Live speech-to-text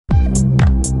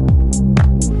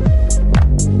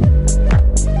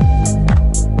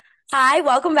Hi,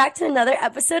 welcome back to another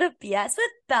episode of BS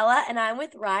with Bella, and I'm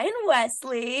with Ryan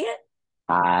Wesley.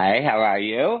 Hi, how are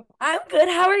you? I'm good.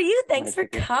 How are you? What Thanks a for good.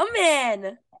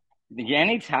 coming. Yeah,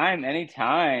 anytime,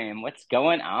 anytime. What's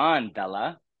going on,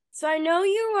 Bella? So I know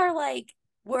you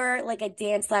were like a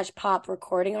dance slash pop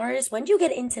recording artist. When did you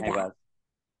get into I that? was.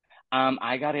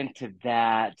 I got into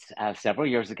that several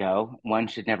years ago. One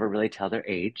should never really tell their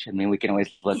age. I mean, we can always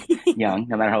look young,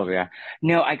 no matter how old we are.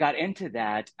 No, I got into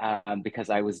that because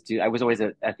I was always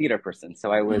a theater person,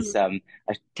 so I was Mhm.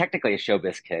 technically a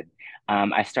showbiz kid.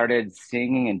 I started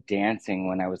singing and dancing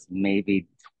when I was maybe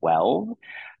 12.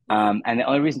 Wow. And the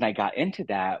only reason I got into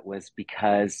that was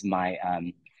because my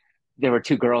there were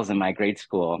two girls in my grade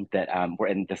school that were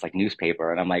in this like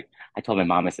newspaper, and I told my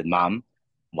mom, I said, "Mom,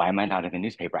 why am I not in the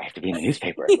newspaper? I have to be in the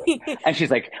newspaper." And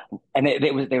she's like, and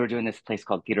they were doing this place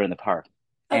called Theater in the Park,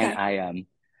 and Okay. I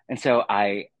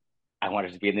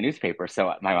wanted to be in the newspaper.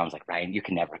 So my mom's like, "Ryan, you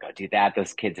can never go do that.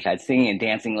 Those kids have had singing and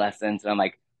dancing lessons." And I'm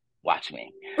like, "Watch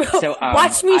me." So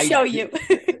Watch me show you.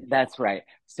 that's right.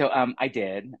 So I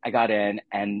did. I got in,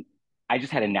 and I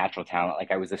just had a natural talent.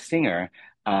 Like I was a singer.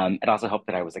 It also helped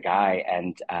that I was a guy,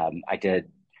 and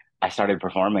I started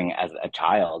performing as a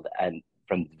child, and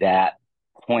from that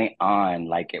point on,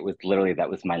 like it was literally that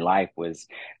was my life, was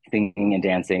singing and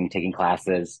dancing, taking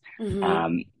classes, hmm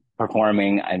um,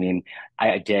 performing. I mean,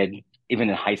 I did even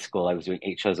in high school. I was doing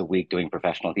 8 shows a week doing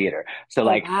professional theater. So Oh,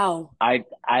 like wow.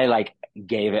 I like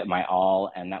gave it my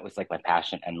all, and that was like my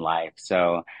passion in life.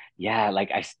 So yeah,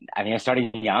 I mean, I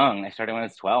started young. I started when I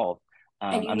was 12.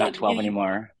 And you I'm not like knew 12 you,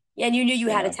 anymore, yeah, and you knew you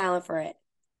you had a know. talent for it.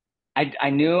 I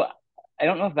knew, I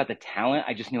don't know about the talent.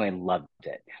 I just knew I loved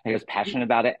it. Like, I was passionate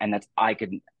about it, and I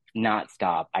could not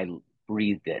stop. I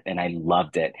breathed it and I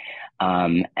loved it.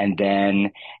 And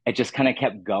then it just kind of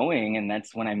kept going. And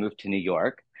that's when I moved to New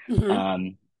York. hmm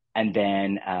Um, and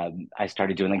then I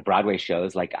started doing like Broadway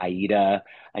shows like Aida.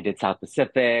 I did South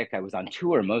Pacific. I was on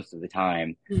tour most of the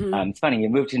time. hmm It's funny, you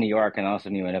move to New York and all of a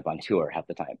sudden you end up on tour half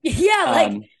the time. Yeah,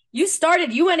 like Um,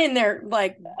 you went in there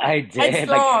like I did.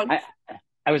 headstrong.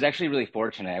 I was actually really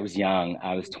fortunate. I was young.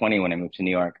 I was 20 when I moved to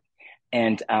New York,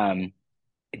 and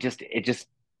it just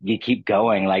you keep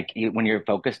going. Like when you're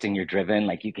focused and you're driven,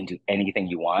 like you can do anything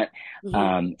you want.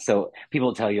 hmm So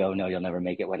people tell you, "Oh no, you'll never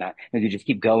make it." Whatnot? No, you just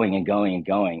keep going and going and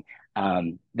going.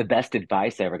 The best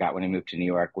advice I ever got when I moved to New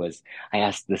York was I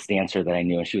asked this dancer that I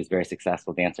knew, and she was a very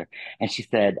successful dancer, and she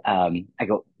said, "I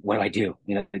go, what do I do?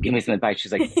 You know, give me some advice."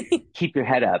 She's like, "Keep your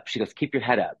head up." She goes, "Keep your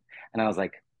head up," and I was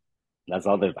like, that's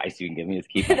all the advice you can give me is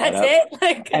keep my head That's up. it.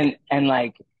 Like, And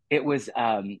like it was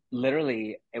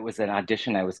literally it was an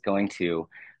audition I was going to,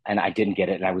 and I didn't get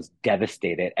it, and I was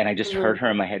devastated. And I just heard mhm. her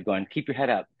in my head going, "Keep your head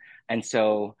up." And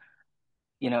so,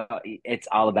 it's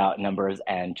all about numbers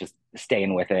and just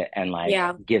staying with it and like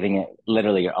Yeah, giving it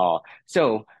literally your all.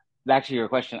 So back to your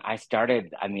question, I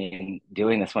started, I mean,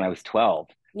 doing this when I was 12,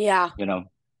 yeah. you know.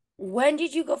 When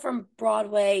did you go from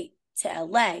Broadway to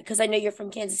LA? Because I know you're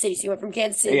from Kansas City, so you went from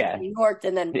Kansas City to Yeah. New York,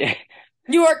 and then Yeah.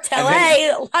 New York to And then LA.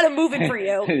 A lot of moving for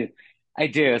you. I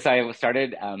do. So I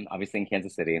started obviously in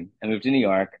Kansas City. I moved to New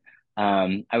York.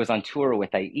 I was on tour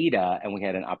with Aida, and we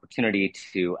had an opportunity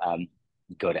to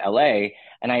go to LA.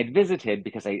 And I had visited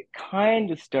because I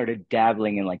kind of started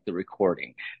dabbling in like the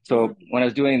recording. So Mhm. when I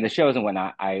was doing the shows and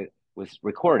whatnot, I was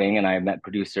recording, and I met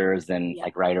producers and Yeah,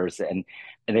 like writers, and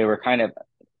they were kind of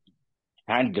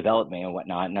trying to develop me and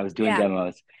whatnot. And I was doing yeah.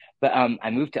 demos. But I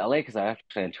moved to LA because I was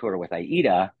actually on tour with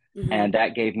Aida, hmm and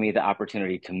that gave me the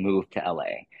opportunity to move to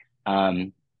LA.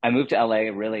 I moved to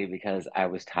LA really because I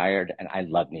was tired, and I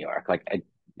love New York.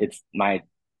 It's my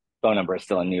phone number is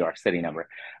still a New York City number.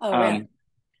 Oh, really? Um,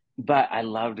 but I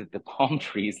loved the palm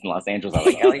trees in Los Angeles. I was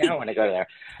like, hell yeah, I want to go there.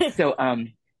 So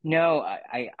no,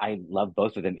 I love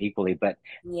both of them equally, but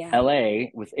Yeah.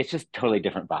 LA it's just totally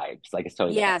different vibes. Like it's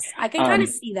totally different. Yes, I can kind of Um,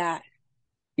 see that.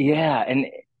 yeah, and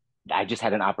I just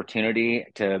had an opportunity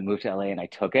to move to LA, and I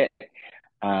took it.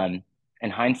 Um, in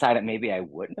hindsight, maybe I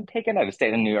wouldn't have taken it. I would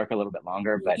stayed in New York a little bit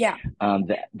longer, but Yeah,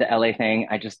 the LA thing,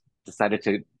 I just decided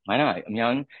to. Why not? I'm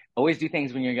young. Always do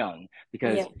things when you're young yeah.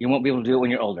 because you won't be able to do it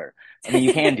when you're older. I mean,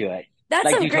 you can do it. That's Like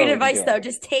some you great totally can advice, do it. though.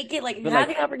 Just take it. Like, if you But have like,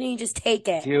 the opportunity, just take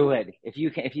it. do it. If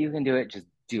you can do it, just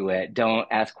do it. Don't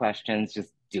ask questions.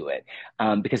 Just do it.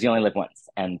 Because you only live once,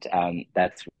 and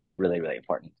that's really, really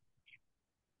important.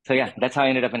 So yeah, that's how I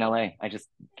ended up in LA.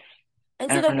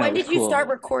 And I so then don't know. when It was did you start cool.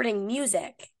 recording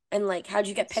music? And like, how'd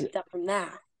you get So, picked up from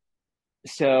that?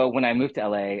 so when I moved to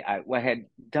LA, I had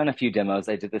done a few demos.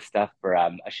 I did this stuff for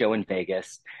a show in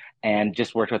Vegas and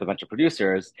just worked with a bunch of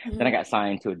producers. Then I hmm got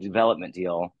signed to a development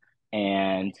deal,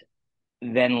 and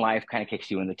then life kind of kicks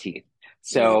you in the teeth.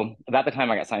 Yeah. So about the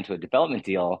time I got signed to a development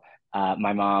deal,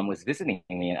 my mom was visiting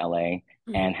me in LA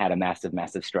Mhm. and had a massive,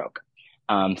 massive stroke.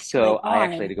 Oh my So I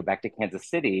actually had God. to go back to Kansas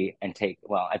City and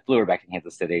well, I flew her back to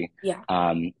Kansas City. Yeah.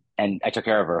 And I took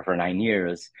care of her for 9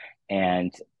 years.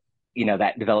 And,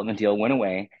 that development deal went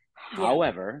away. Yeah.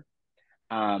 However,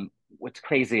 what's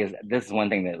crazy is this is one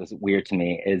thing that was weird to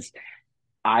me is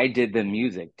I did the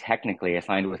music technically. I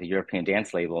signed with a European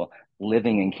dance label,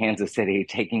 living in Kansas City,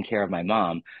 taking care of my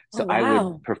mom. Oh So I would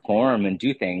wow. perform and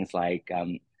do things like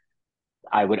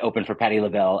I would open for Patti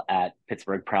LaBelle at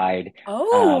Pittsburgh Pride,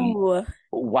 um, Oh.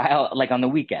 while like on the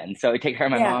weekend. So I'd take care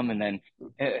of my Yeah. mom, and then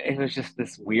it was just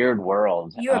this weird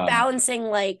world. You were balancing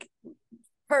like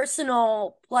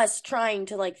personal plus trying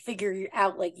to like figure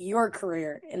out like your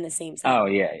career in the same Oh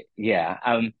sense. yeah, yeah.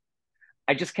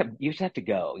 I just kept, you just have to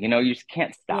go, you just can't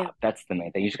Yeah. stop. That's the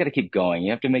main thing. You just got to keep going.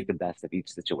 You have to make the best of each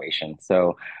situation.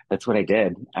 So that's what I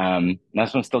did. And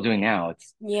that's what I'm still doing now.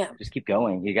 It's Yeah. just keep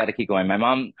going. You got to keep going. My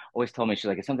mom always told me, she's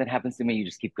like, if something happens to me, you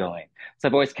just keep going. So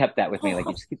I've always kept that with me. Like,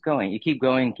 you just keep going. You keep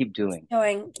going, keep doing.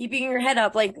 Going, keeping your head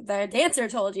up like the dancer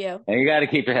told you. And you got to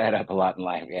keep your head up a lot in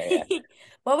life. Yeah, yeah.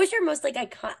 What was your most like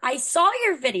icon? I saw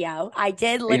your video. I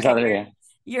did You look saw at the video.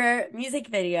 your music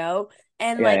video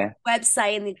and Yeah, like yeah.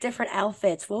 website and the different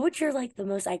outfits. What would your like the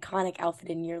most iconic outfit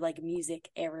in your like music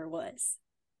era was?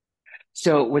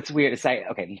 So what's weird is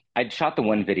okay, I'd shot the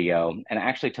one video and I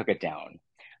actually took it down.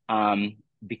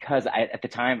 Because at the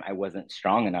time I wasn't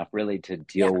strong enough really to Yeah.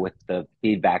 deal with the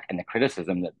feedback and the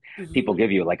criticism that people Hmm.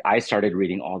 give you. Like I started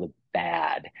reading all the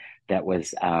bad that it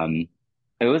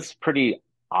was pretty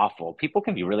awful. People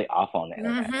can be really awful on the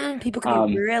internet. People can be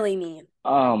Um, really mean.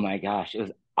 oh my gosh, it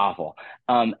was awful.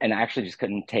 And I actually just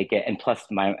couldn't take it. And plus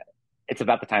it's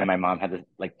about the time my mom had this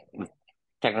like was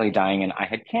technically dying and I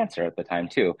had cancer at the time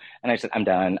too. And I said, I'm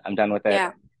done with it.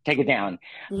 Yeah. Take it down.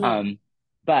 Hmm. Um,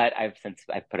 but I've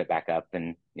put it back up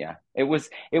and yeah, it was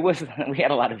we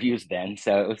had a lot of views then.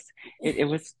 So it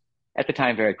was at the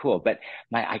time very cool. But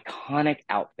my iconic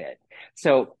outfit.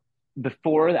 So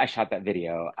before I shot that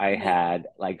video, I Yeah. had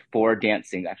like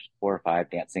actually 4 or 5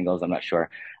 dance singles, I'm not sure.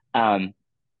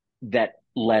 That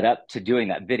led up to doing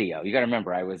that video. You got to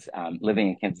remember, I was living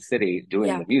in Kansas City doing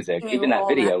Yeah. the music. Doing Even that all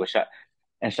that. video was shot,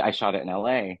 and I shot it in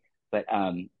LA. But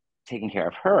taking care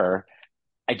of her,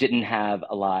 I didn't have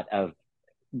a lot of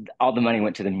all the money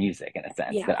went to the music in a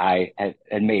sense Yeah. that I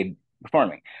had made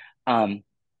performing. Um,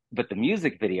 but the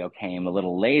music video came a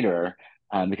little later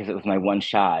because it was my one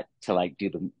shot to like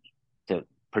to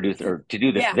produce or to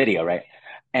do this Yeah. video, right?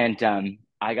 And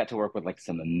I got to work with like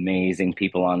some amazing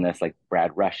people on this, like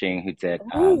Brad Rushing, who did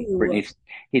Ooh. Britney's.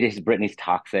 He did Britney's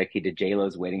 "Toxic." He did J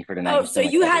Lo's "Waiting for Tonight," Oh, and so so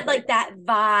much you had everybody. like that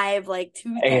vibe, like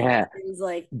Yeah, 2000s,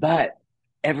 like but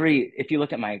if you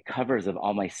look at my covers of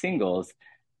all my singles,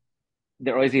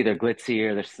 they're always either glitzy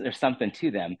or there's something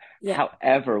to them. yeah.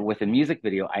 However, with the music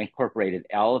video, I incorporated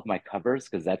all of my covers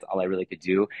because that's all I really could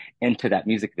do into that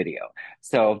music video.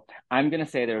 So I'm gonna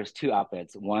say there was 2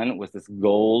 outfits. One was this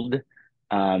gold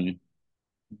um,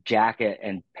 jacket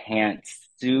and pants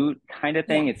suit kind of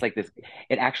Yeah. thing. It's like this.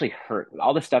 It actually hurt.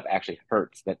 All the stuff actually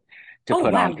hurts that to Oh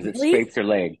put on wow, because it really? scrapes your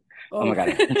leg. Oh my Oh. god,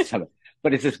 it hurts so much.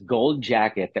 But it's this gold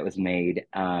jacket that was made.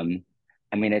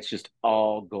 I mean, it's just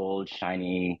all gold,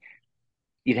 shiny.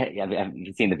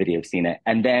 You've seen the video, you've seen it.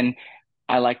 And then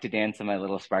I like to dance in my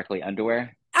little sparkly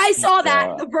underwear. I saw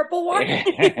that, So the purple one.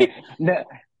 no,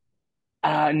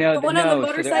 no, The one on the no.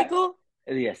 So they're motorcycle?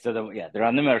 yes, so they're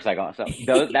on the motorcycle.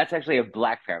 So that's actually a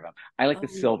black pair of them. I like the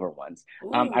Oh. silver ones.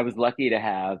 I Ooh. was lucky to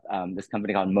have this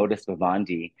company called Modus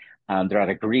Vivendi. They're out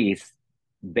of Greece.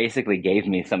 Basically, gave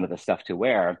me some of the stuff to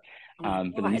wear Oh my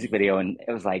for the God. music video, and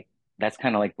it was like that's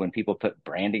kind of like when people put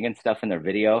branding and stuff in their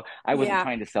video. I wasn't Yeah.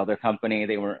 trying to sell their company.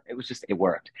 They were. It was just it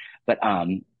worked. But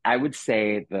I would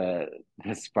say the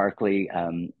sparkly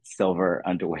silver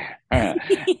underwear,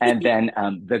 and then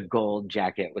the gold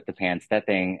jacket with the pants. That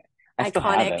thing I still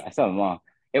have it. Iconic. I still have them all.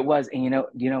 It was,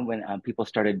 and when people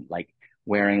started like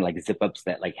wearing like zip ups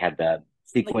that like had the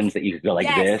Like, sequins that you could go like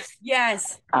yes, this.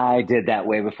 yes. I did that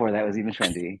way before that was even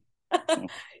trendy.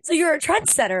 So you're a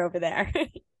trendsetter over there.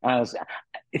 I was,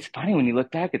 it's funny when you look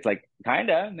back, it's like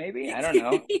kinda, maybe, I don't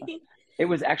know. It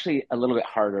was actually a little bit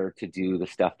harder to do the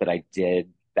stuff that I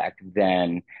did back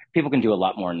then. People can do a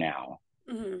lot more now.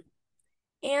 Mhm.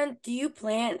 And do you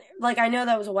plan, like, I know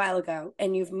that was a while ago,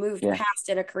 and you've moved Yeah. past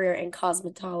in a career in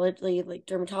cosmetology, like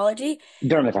dermatology.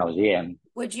 Dermatology, yeah.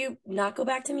 Would you not go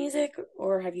back to music,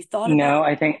 or have you thought about No,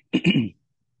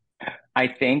 I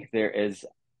think there is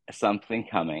something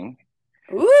coming.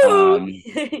 it? Ooh. Um,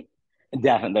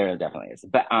 there definitely is,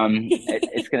 but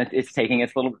it's taking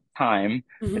its little time.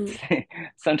 It's Mhm.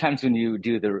 sometimes when you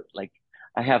do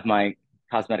I have my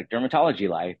cosmetic dermatology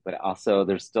life, but also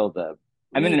there's still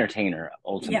I'm an Me. entertainer Yeah.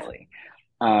 ultimately.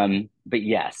 But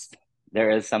yes, there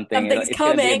is something, Something's it's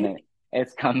going to be a coming. minute.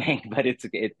 It's coming, but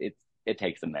it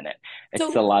takes a minute. It's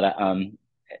a So lot of,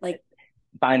 like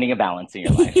finding a balance in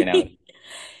your life.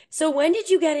 so when did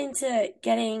you get into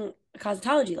getting a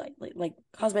cosmetology like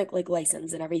cosmetic like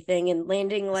license and everything and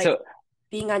landing like So,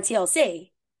 being on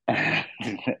TLC?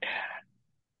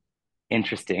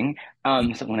 interesting.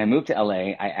 So when I moved to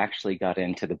LA, I actually got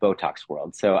into the Botox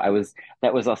world.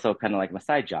 That was also kind of like my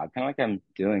side job, kind of like I'm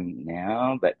doing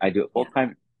now, but I do it full Yeah.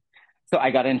 time. So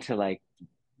I got into like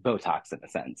Botox in a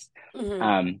sense. Hmm.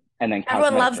 And then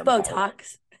Everyone cosmetic loves dermatology.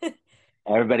 Botox.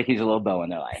 Everybody keeps a little bow in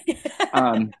their life.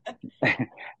 Um,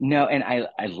 no, and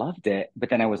I loved it, but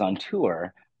then I was on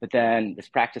tour. But then this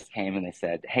practice came and they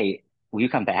said, "Hey, will you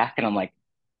come back?" And I'm like,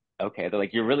 "Okay." They're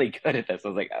like, "You're really good at this." I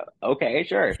was like, "Oh, okay,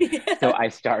 sure." So Yeah. I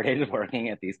started working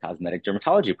at these cosmetic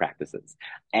dermatology practices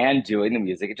and doing the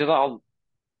music. It was all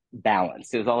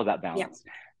balanced. It was all about Yeah. balance.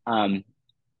 Um,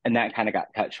 and that kind of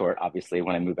got cut short, obviously,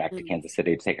 when I moved back to Mhm. Kansas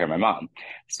City to take care of my mom.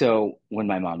 So when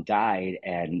my mom died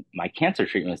and my cancer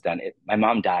treatment was done, my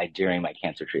mom died during my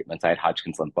cancer treatments. I had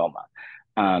Hodgkin's lymphoma.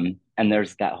 And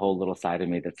there's that whole little side of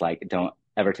me that's like, don't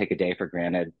ever take a day for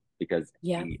granted because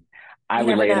Yeah. I You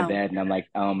would never lay in a know. bed and I'm like,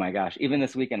 oh my gosh. Even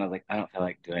this weekend, I was like, I don't feel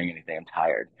like doing anything. I'm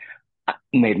tired. I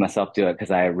made myself do it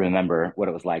because I remember what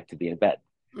it was like to be in bed,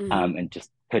 Hmm. and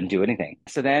just couldn't do anything.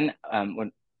 So then,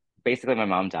 when basically my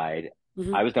mom died,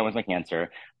 Hmm. I was done with my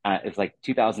cancer. It was like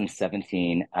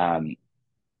 2017.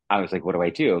 I was like, what do I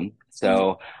do? Hmm.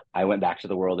 So I went back to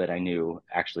the world that I knew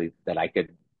actually that I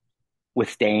could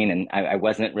withstand, and I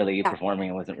wasn't really Yeah. performing,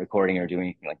 I wasn't recording or doing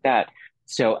anything like that.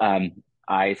 So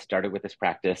I started with this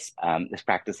practice. This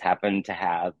practice happened to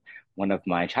have one of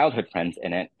my childhood friends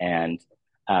in it, and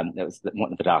that was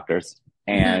one of the doctors.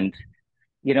 Hmm. And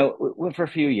went for a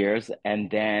few years, and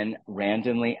then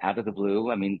randomly out of the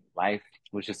blue, I mean, life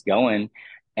was just going,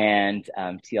 and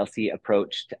TLC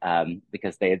approached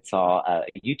because they had saw a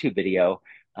YouTube video,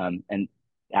 and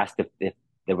asked if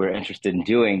they were interested in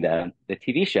doing the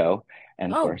TV show,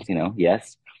 and of Oh, course,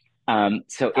 yes.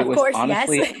 So of course, yes.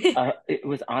 it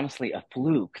was honestly a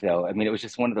fluke, though. I mean, it was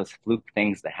just one of those fluke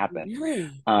things that happened. Really?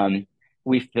 Um,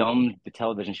 we filmed the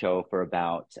television show for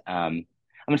about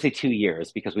I'm going to say 2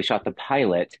 years because we shot the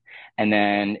pilot and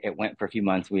then it went for a few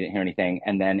months. We didn't hear anything.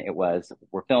 And then we're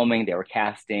filming, they were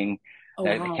casting, Oh,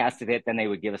 they wow. casted it, then they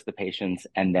would give us the patients.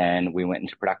 And then we went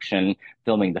into production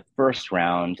filming the first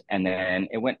round. And then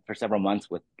it went for several months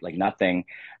with like nothing.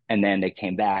 And then they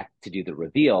came back to do the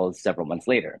reveals several months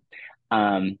later.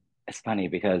 It's funny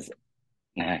because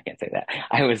nah, I can't say that.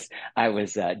 I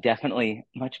was definitely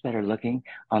much better looking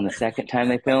on the second time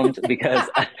they filmed because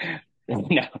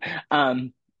no,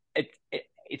 um,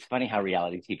 it's funny how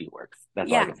reality TV works.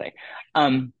 That's all I Yeah. can say.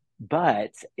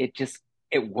 But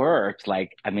it worked.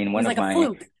 Like I mean, It was like a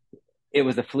fluke. it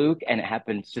was a fluke, and it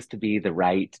happened just to be the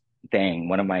right thing.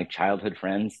 One of my childhood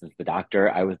friends is the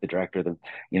doctor. I was the director of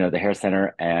the hair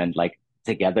center, and like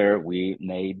together we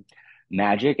made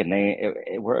magic, and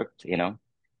it worked.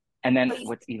 And then But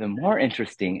what's even more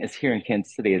interesting is here in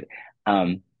Kansas City,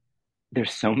 um,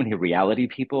 there's so many reality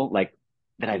people like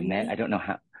that I've met. I really? don't know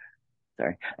how,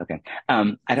 sorry. Okay.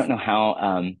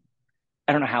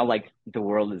 I don't know how like the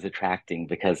world is attracting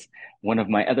because one of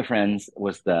my other friends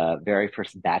was the very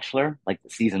first Bachelor, like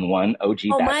season one, OG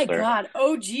Oh my Bachelor. God.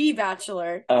 OG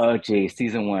Bachelor. Oh, gee,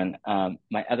 season one.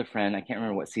 My other friend, I can't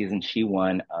remember what season she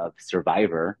won of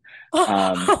Survivor.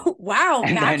 Um, Oh, wow.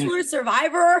 and then Bachelor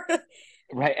Survivor.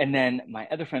 Right. And then my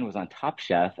other friend was on Top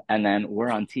Chef, and then we're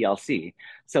on TLC.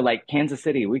 So, like, Kansas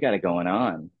City, we got it going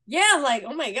on. Yeah, like,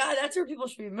 oh my God, that's where people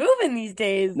should be moving these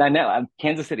days. I know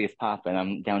Kansas City is popping.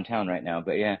 I'm downtown right now,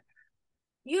 but yeah.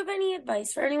 You have any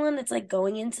advice for anyone that's like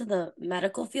going into the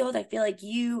medical field? I feel like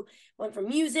you went from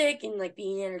music and like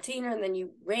being an entertainer, and then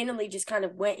you randomly just kind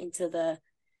of went into the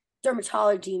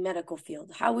dermatology medical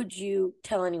field. How would you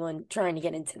tell anyone trying to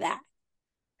get into that?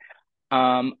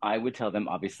 I would tell them,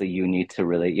 obviously, you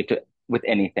have to, with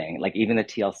anything, like even the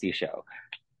TLC show,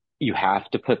 you have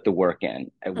to put the work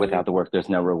in. Mhm. Without the work, there's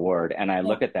no reward. And I Yeah.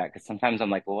 look at that because sometimes I'm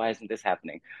like, well, why isn't this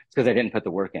happening? It's because I didn't put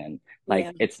the work in.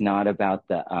 Yeah. Like, it's not about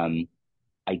the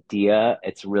idea.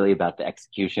 It's really about the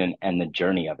execution and the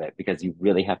journey of it because you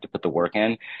really have to put the work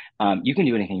in. You can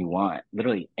do anything you want,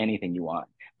 literally anything you want.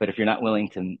 But if you're not willing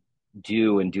to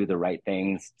do the right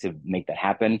things to make that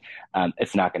happen,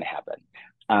 it's not going to happen.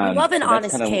 We love an So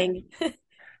that's kind honest of king.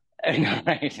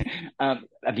 right. I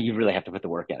mean, you really have to put the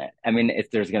work in it. I mean,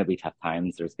 there's going to be tough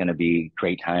times. There's going to be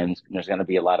great times. There's going to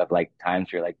be a lot of like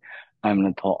times where you're like, I'm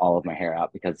going to pull all of my hair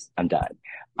out because I'm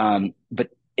done. But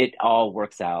it all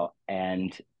works out.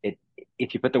 And it,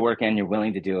 if you put the work in, you're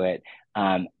willing to do it,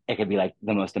 it could be like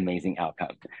the most amazing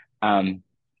outcome. Um,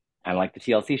 I like the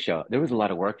TLC show. There was a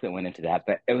lot of work that went into that,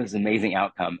 but it was an amazing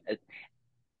outcome.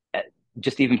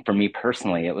 Just even for me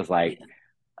personally, it was like, Yeah.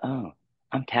 oh,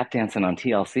 I'm tap dancing on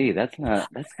TLC. That's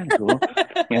kind of cool.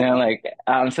 Like,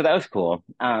 so that was cool.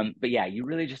 But yeah, you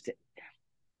really just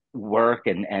work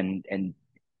and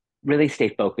really stay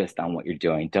focused on what you're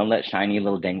doing. Don't let shiny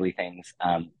little dangly things,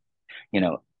 you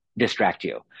know, distract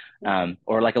you.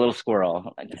 Or like a little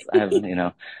squirrel. I have,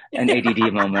 an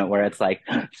ADD moment where it's like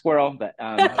squirrel, but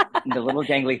the little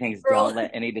dangly things, Girl. don't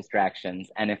let any distractions.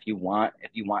 And if you want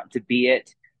to be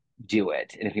it, do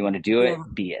it. And if you want to do Yeah.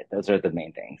 it, be it. Those are the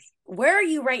main things. Where are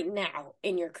you right now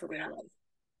in your career life?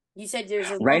 You said there's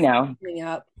a Right law firm now, coming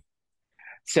up.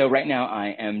 so right now I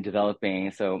am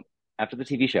developing, so after the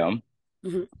TV show,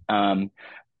 Mhm. um,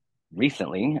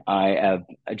 recently I have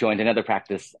joined another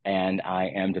practice and I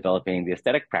am developing the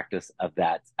aesthetic practice of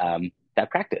that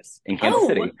practice in Kansas Oh,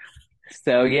 City.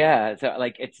 So yeah, so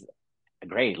like it's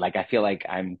great. Like I feel like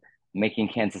I'm making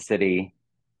Kansas City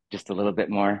just a little bit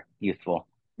more youthful,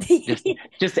 just a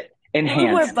just little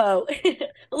more enhanced boat.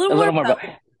 A little a more little more. boat.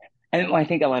 And I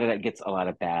think a lot of that gets a lot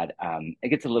of bad, it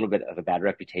gets a little bit of a bad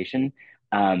reputation.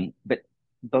 But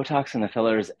Botox and the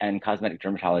fillers and cosmetic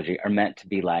dermatology are meant to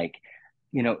be like,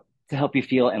 you know, to help you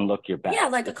feel and look your Yeah,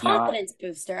 best. like a It's not, confidence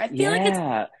booster. yeah.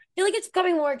 I feel like it's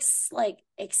becoming more like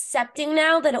accepting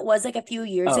now than it was like a few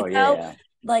years Oh, yeah, ago. yeah.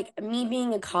 Like me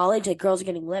being in college, like girls are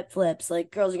getting lip flips,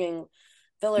 like girls are getting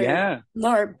fillers Yeah.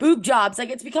 or boob jobs. Like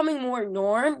it's becoming more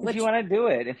norm, If you which want to do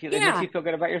it, if it makes yeah. you feel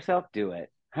good about yourself, do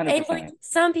it. And like 100%.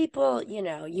 some people,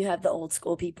 you have the old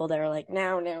school people that are like,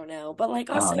 no, no, no. But like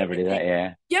Oh, I'll also, never do that. if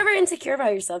Yeah. you're ever insecure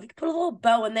about yourself, you can put a little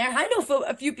bow in there. I know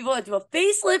a few people that do a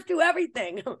facelift, do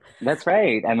everything. That's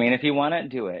right. I mean, if you want it,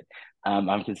 do it.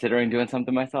 I'm considering doing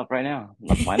something myself right now.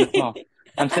 Why not small?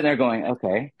 I'm sitting there going,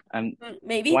 okay,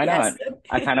 Maybe, why yes. not?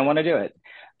 I kind of want to do it.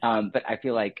 But I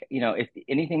feel like, if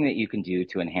anything that you can do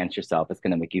to enhance yourself is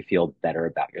going to make you feel better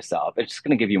about yourself. It's just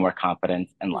going to give you more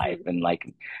confidence in life. Mhm. And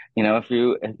like, if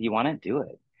you want it, do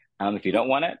it. If you don't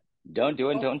want it, don't do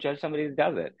it and don't judge somebody who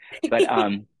does it. But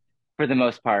for the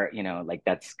most part, like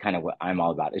that's kind of what I'm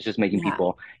all about. It's just making Yeah,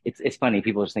 people, it's funny,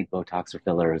 people just think Botox or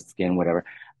fillers, skin, whatever.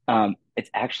 It's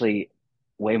actually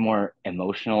way more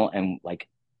emotional and like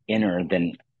inner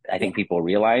than I yeah, think people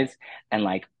realize. And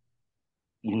like,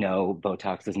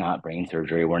 Botox is not brain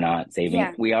surgery.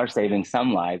 yeah. We are saving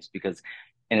some lives because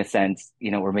in a sense,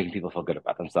 we're making people feel good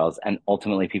about themselves. And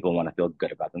ultimately people want to feel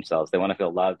good about themselves. They want to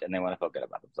feel loved and they want to feel good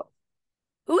about themselves.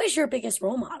 Who is your biggest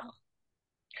role model?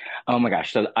 Oh my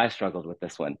gosh. So I struggled with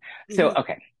this one. So, Mhm.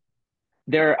 okay.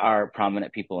 There are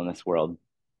prominent people in this world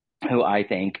who I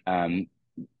think,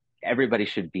 everybody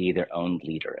should be their own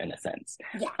leader in a sense.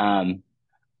 Yeah. Um,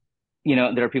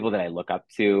 there are people that I look up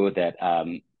to that,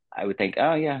 I would think,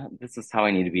 oh yeah, this is how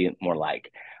I need to be more like.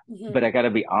 Mhm. But I got to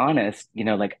be honest,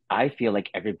 like I feel like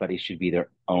everybody should be their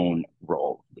own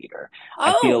role leader.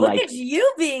 I Oh, feel look at like,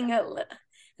 you being an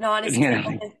honest you know,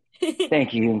 man.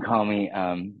 thank you. You can call me,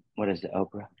 what is it,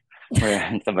 Oprah?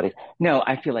 Or somebody. No,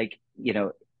 I feel like,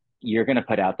 you're going to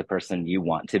put out the person you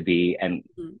want to be and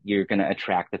Mhm. you're going to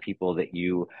attract the people that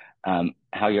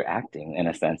how you're acting in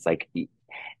a sense. Like you,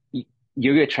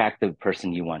 you attract the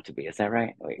person you want to be. Is that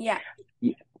right? Wait, Yeah.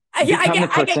 you I become get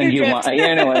the I get person your you want.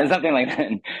 drift. Something like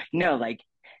that. No, like,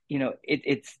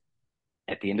 it's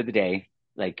at the end of the day,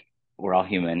 like we're all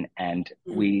human and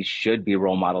Mhm. we should be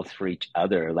role models for each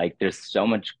other. Like there's so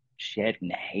much shit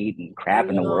and hate and I crap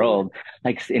in the know. world.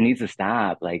 Like it needs to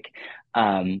stop. Like,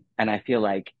 and I feel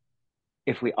like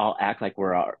if we all act like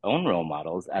we're our own role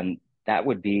models, and that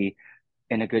would be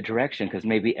in a good direction because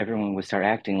maybe everyone would start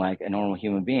acting like a normal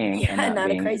human being and Yeah, not not a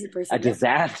being crazy a person. Yep.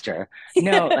 disaster.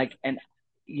 No, like, and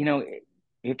you know,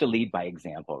 you have to lead by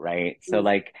example, right? So, Mm.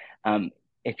 like,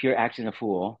 if you're acting a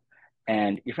fool,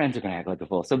 and your friends are going to act like a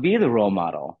fool, so be the role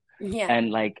model, Yeah. and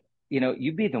like,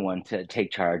 you be the one to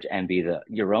take charge and be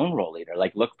your own role leader.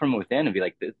 Like, look from within and be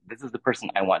like, this is the person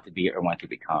I want to be or want to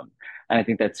become. And I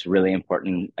think that's really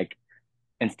important. Like,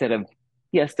 instead of,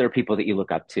 yes, there are people that you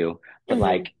look up to, but Hmm.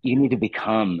 like you need to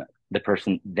become the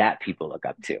person that people look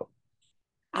up to.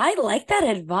 I like that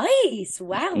advice.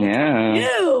 Wow, look at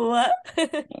Yeah,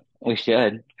 you. we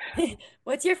should.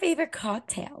 What's your favorite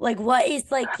cocktail? Like, what is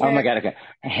like Oh my your, God. Okay.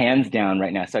 Hands down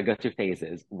right now. So I go through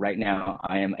phases. Right now,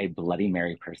 I am a Bloody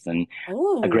Mary person,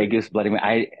 a Grey oh, Goose Bloody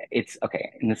Mary. It's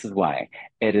okay. And this is why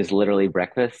it is literally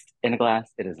breakfast in a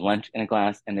glass. It is lunch in a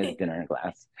glass and it is dinner in a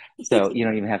glass. So you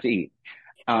don't even have to eat.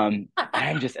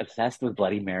 I'm just obsessed with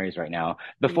Bloody Marys right now.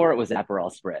 Before it was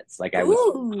Aperol Spritz, like I was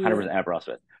Ooh, 100% Aperol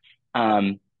Spritz.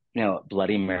 Um, no,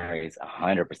 Bloody Marys,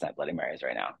 100% Bloody Marys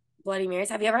right now. Bloody Marys.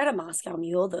 Have you ever had a Moscow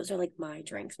Mule? Those are like my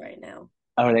drinks right now.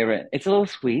 Oh, they were. It's a little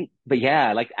sweet, but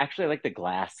yeah, like actually, I like the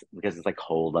glass because it's like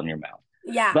cold on your mouth.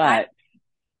 Yeah, But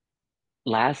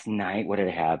last night, what did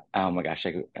I have? Oh my gosh,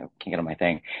 I can't get on my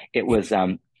thing. It was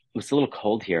a little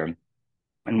cold here,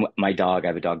 and my dog. I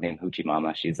have a dog named Hoochie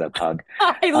Mama. She's a pug.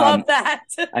 I love Um, that.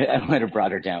 I might have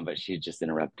brought her down, but she just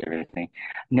interrupted everything.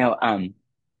 No,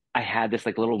 I had this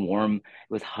like little warm. It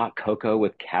was hot cocoa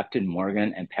with Captain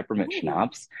Morgan and peppermint Ooh,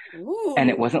 schnapps, and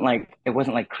ooh, it wasn't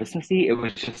like Christmassy. It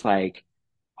was just like,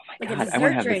 oh my like a God, I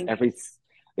want to dessert have this drink, every.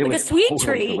 It like a was sweet totally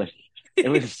treat. delicious. It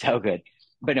was so good.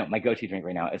 But no, my go-to drink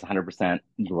right now is 100%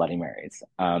 Bloody Marys.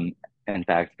 In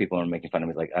fact, people are making fun of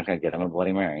me like, I'm gonna get them a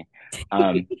Bloody Mary.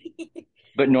 Um,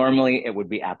 but normally it would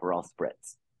be Aperol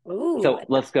Spritz. Ooh, So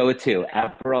let's go with two: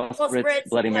 Aperol well, Spritz, spritz,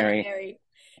 Bloody Bloody Mary. Mary.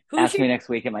 Who's Ask your me next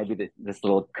week. It might be this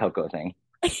little cocoa thing.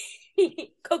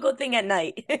 cocoa thing at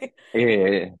night?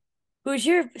 Yeah. Who's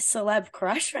your celeb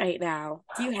crush right now?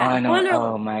 Do you Oh, have I know. one or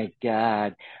Oh my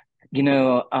God.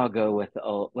 I'll go with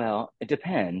well, it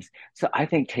depends. So I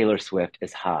think Taylor Swift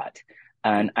is hot.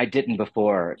 And I didn't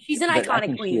before, she's an but I iconic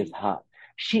think she is queen? hot.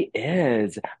 She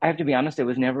is. I have to be honest, I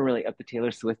was never really up the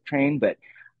Taylor Swift train, but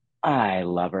I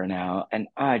love her now and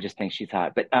I just think she's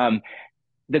hot. But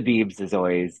the Biebs is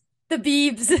always The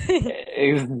Biebs.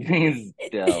 is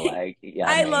still like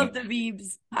I love yummy. the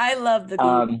Biebs. I love the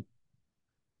Biebs. Um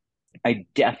I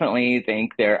definitely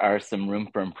think there are some room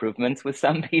for improvements with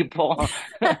some people.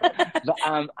 But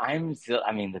I'm still,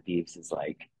 I mean, the Beeps is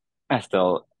like, I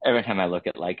still, every time I look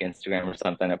at like Instagram or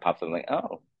something, it pops up I'm like,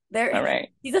 oh, There, all right.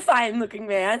 he's a fine looking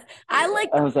man. I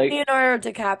liked I was like, Leonardo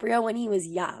DiCaprio when he was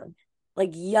young,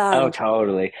 like oh, young.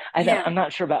 totally. Yeah, I'm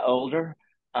not sure about older.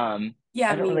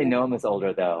 yeah, I don't me really either. know him as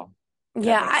older though, if that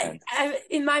Yeah, makes sense.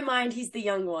 in my mind, he's the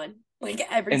young one, like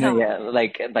every And then, time. yeah,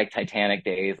 like Titanic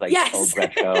days, like Yes, old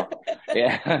retro.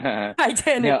 Yeah.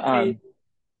 No, Titanic days.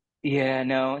 yeah,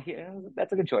 no,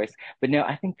 that's a good choice. But no,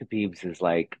 I think the Biebs is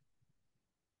like,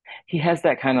 he has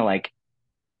that kind of like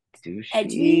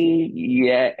Edgy. sushi,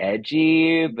 yeah,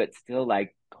 edgy, but still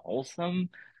like wholesome.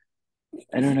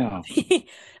 I don't know.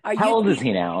 Are How you? old is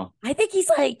he now? I think he's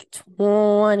like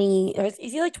 20. Or is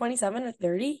he like 27 or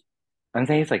 30? I'm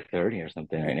saying he's like 30 or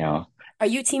something right now. Are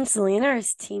you Team Selena or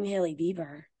is Team Haley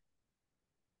Bieber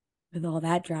with all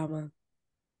that drama?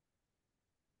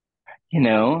 You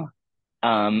know,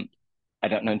 um, I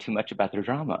don't know too much about their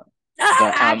drama, Ah,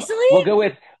 but actually,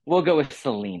 we'll go with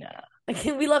Selena.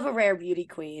 we love a rare beauty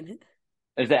queen.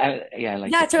 Is that yeah, I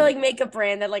like That's our like Selena. makeup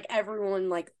brand that like everyone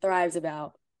like thrives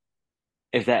about.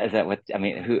 Is that what I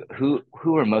mean?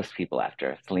 Who are most people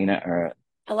after? Selena or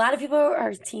A lot of people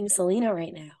are Team Selena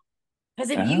right now. Because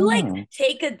if you like oh,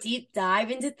 take a deep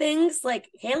dive into things, like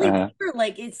Haley uh, Bieber,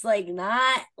 like it's like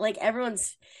not like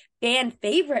everyone's fan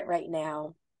favorite right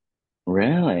now.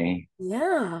 really?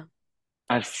 Yeah.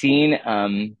 I've seen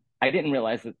I didn't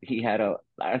realize that he had a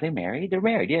are they married? They're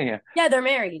married. Yeah, yeah. Yeah, they're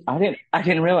married. I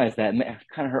didn't realize that. It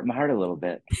kind of hurt my heart a little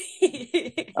bit.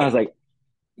 I was like,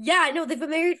 Yeah, I know they've been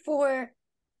married for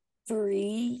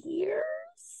 3 years.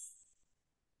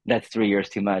 that's 3 years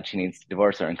too much. He needs to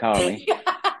divorce her and call me. Yeah.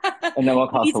 And then we'll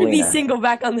He call needs to be Selena. single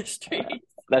back on the street.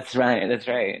 That's right. That's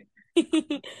right.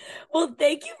 Well,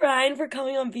 thank you, Ryan, for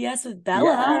coming on BS with Bella.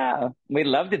 Yeah. We'd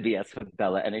love to BS with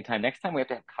Bella anytime. Next time we have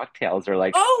to have cocktails or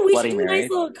like Oh, we should Bloody do a nice Marys.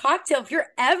 little cocktail. If you're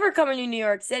ever coming to New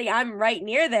York City, I'm right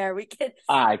near there. We could,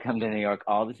 I come to New York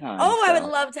all the time. oh, I would So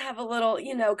love to have a little,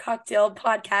 cocktail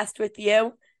podcast with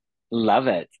you. love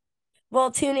it.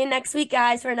 Well, tune in next week,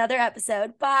 guys, for another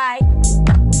episode. Bye.